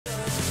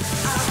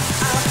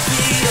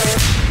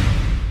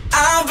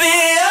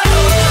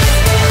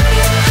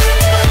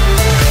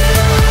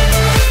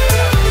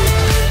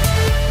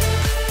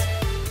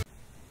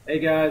Hey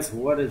guys,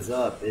 what is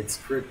up? It's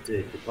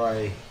Cryptic. You're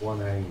probably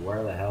wondering,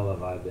 where the hell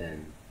have I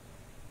been?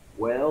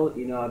 Well,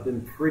 I've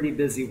been pretty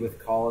busy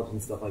with college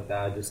and stuff like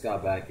that. I just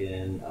got back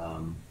in.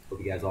 Hope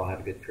you guys all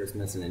had a good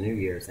Christmas and a New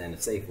Year's and a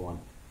safe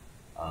one.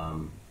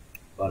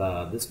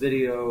 But this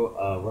video,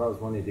 what I was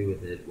wanting to do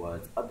with it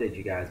was update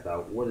you guys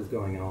about what is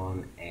going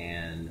on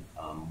and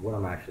what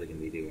I'm actually going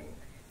to be doing.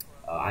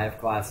 I have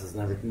classes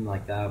and everything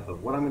like that, but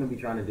what I'm going to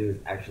be trying to do is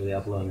actually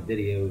uploading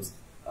videos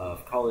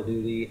of Call of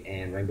Duty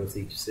and Rainbow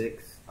Siege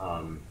 6.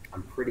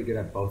 I'm pretty good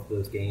at both of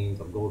those games.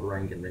 I'm gold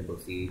rank in Rainbow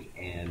Siege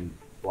and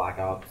Black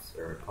Ops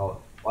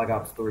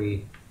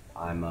 3.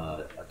 I'm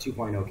a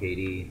 2.0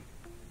 KD.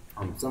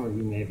 Some of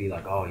you may be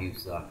like, oh, you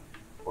suck,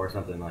 or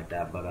something like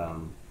that, but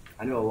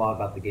I know a lot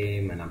about the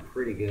game and I'm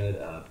pretty good,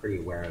 pretty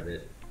aware of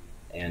it.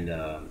 And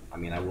I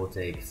mean, I will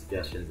take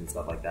suggestions and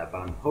stuff like that, but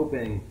I'm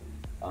hoping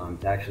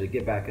to actually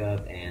get back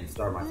up and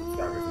start my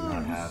subscribers and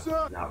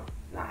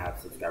not have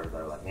subscribers that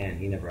are like, man,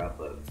 he never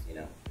uploads,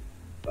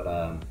 But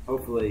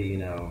hopefully,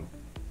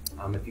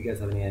 if you guys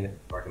have any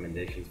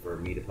recommendations for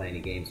me to play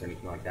any games or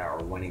anything like that, or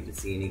wanting to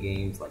see any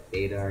games like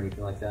beta or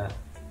anything like that,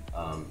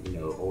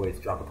 always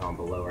drop a comment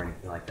below or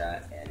anything like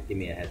that and give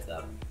me a heads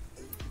up.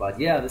 But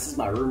yeah, this is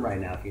my room right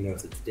now. If you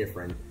notice, it's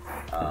different.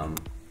 I'll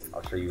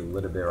show you a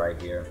little bit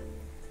right here.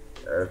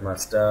 There's my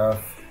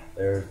stuff.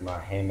 There's my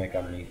hammock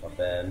underneath my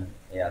bed.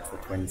 Yeah, it's the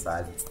twin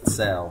size. It's the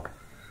cell.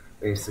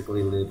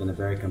 Basically live in a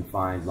very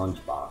confined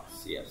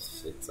lunchbox.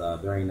 Yes, it's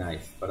very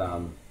nice. But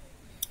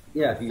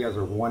yeah, if you guys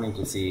are wanting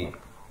to see,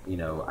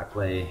 I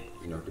play,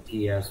 the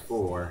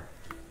PS4.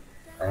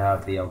 I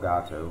have the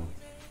Elgato.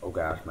 Oh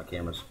gosh, my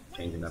camera's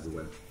changing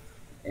everywhere.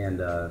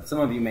 And some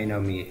of you may know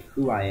me,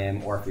 who I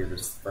am, or if you're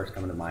just first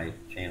coming to my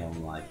channel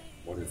and like,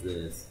 what is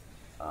this?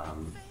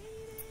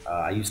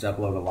 I used to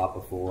upload a lot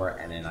before,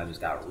 and then I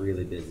just got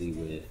really busy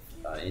with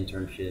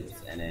internships,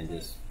 and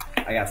then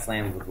I got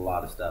slammed with a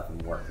lot of stuff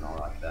and work and all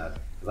like that.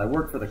 Because I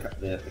work for the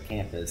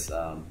campus.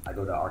 I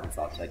go to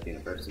Arkansas Tech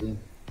University,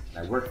 and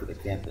I work for the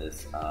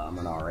campus. I'm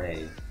an RA,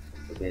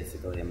 so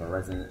basically I'm a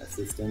resident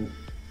assistant.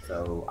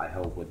 So I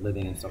help with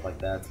living and stuff like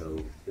that. So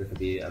there could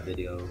be a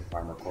video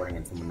where I'm recording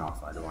and someone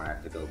knocks on my door and I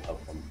have to go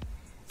help them.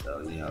 So,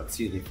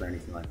 excuse me for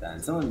anything like that.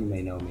 And some of you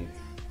may know me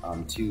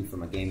too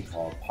from a game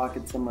called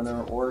Pocket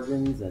Summoner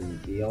Origins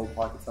and the old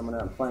Pocket Summoner.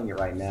 I'm playing it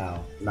right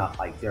now. Not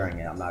like during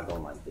it, I'm not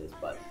going like this,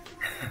 but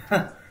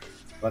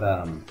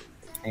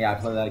yeah, I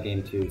play that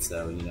game too.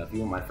 So, if you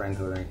want my friend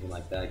code or anything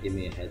like that, give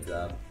me a heads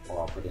up, or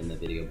I'll put it in the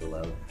video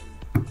below,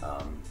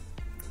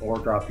 or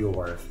drop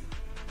yours.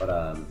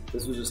 But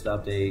this was just to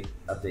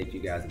update you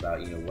guys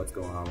about what's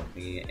going on with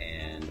me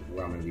and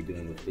what I'm going to be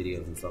doing with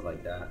videos and stuff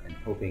like that, and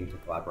hoping to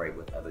collaborate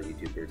with other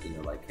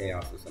YouTubers, like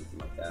Chaos or something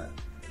like that.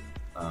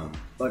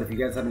 But if you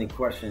guys have any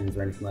questions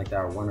or anything like that,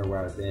 or wonder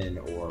where I've been,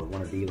 or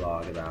want a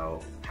vlog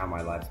about how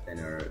my life's been,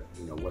 or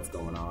what's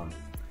going on,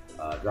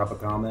 drop a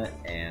comment.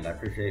 And I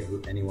appreciate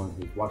anyone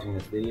who's watching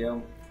this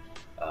video.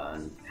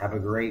 Have a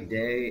great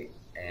day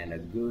and a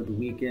good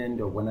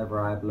weekend, or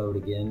whenever I upload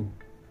again.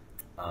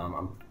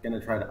 I'm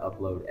gonna try to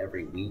upload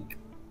every week,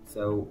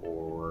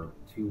 or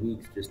 2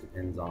 weeks, just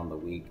depends on the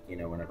week,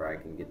 whenever I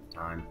can get the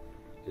time,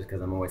 just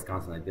because I'm always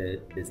constantly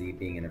busy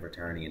being in a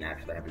fraternity and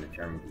actually having a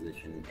chairman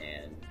position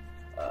and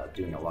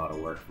doing a lot of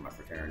work for my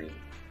fraternity,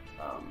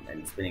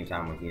 and spending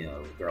time with,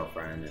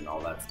 girlfriend and all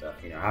that stuff,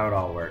 how it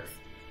all works.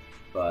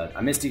 But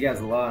I missed you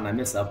guys a lot, and I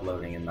miss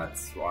uploading, and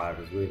that's what I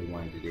was really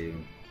wanting to do.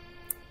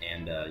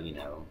 And,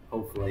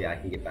 hopefully I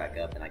can get back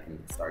up and I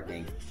can start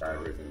getting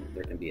subscribers and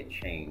there can be a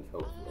change,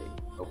 hopefully.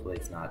 Hopefully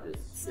it's not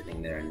just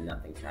sitting there and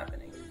nothing's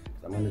happening.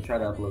 So I'm going to try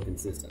to upload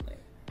consistently.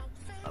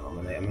 I'm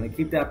going to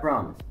keep that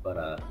promise.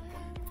 But,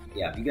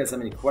 yeah, if you guys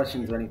have any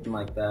questions or anything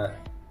like that,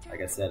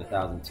 like I said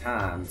 1,000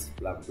 times,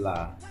 blah,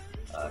 blah,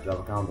 blah, drop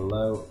a comment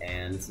below.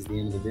 And this is the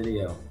end of the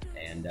video.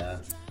 And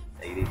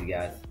take it easy,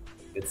 guys.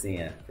 Good seeing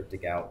you.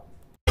 Cryptic out.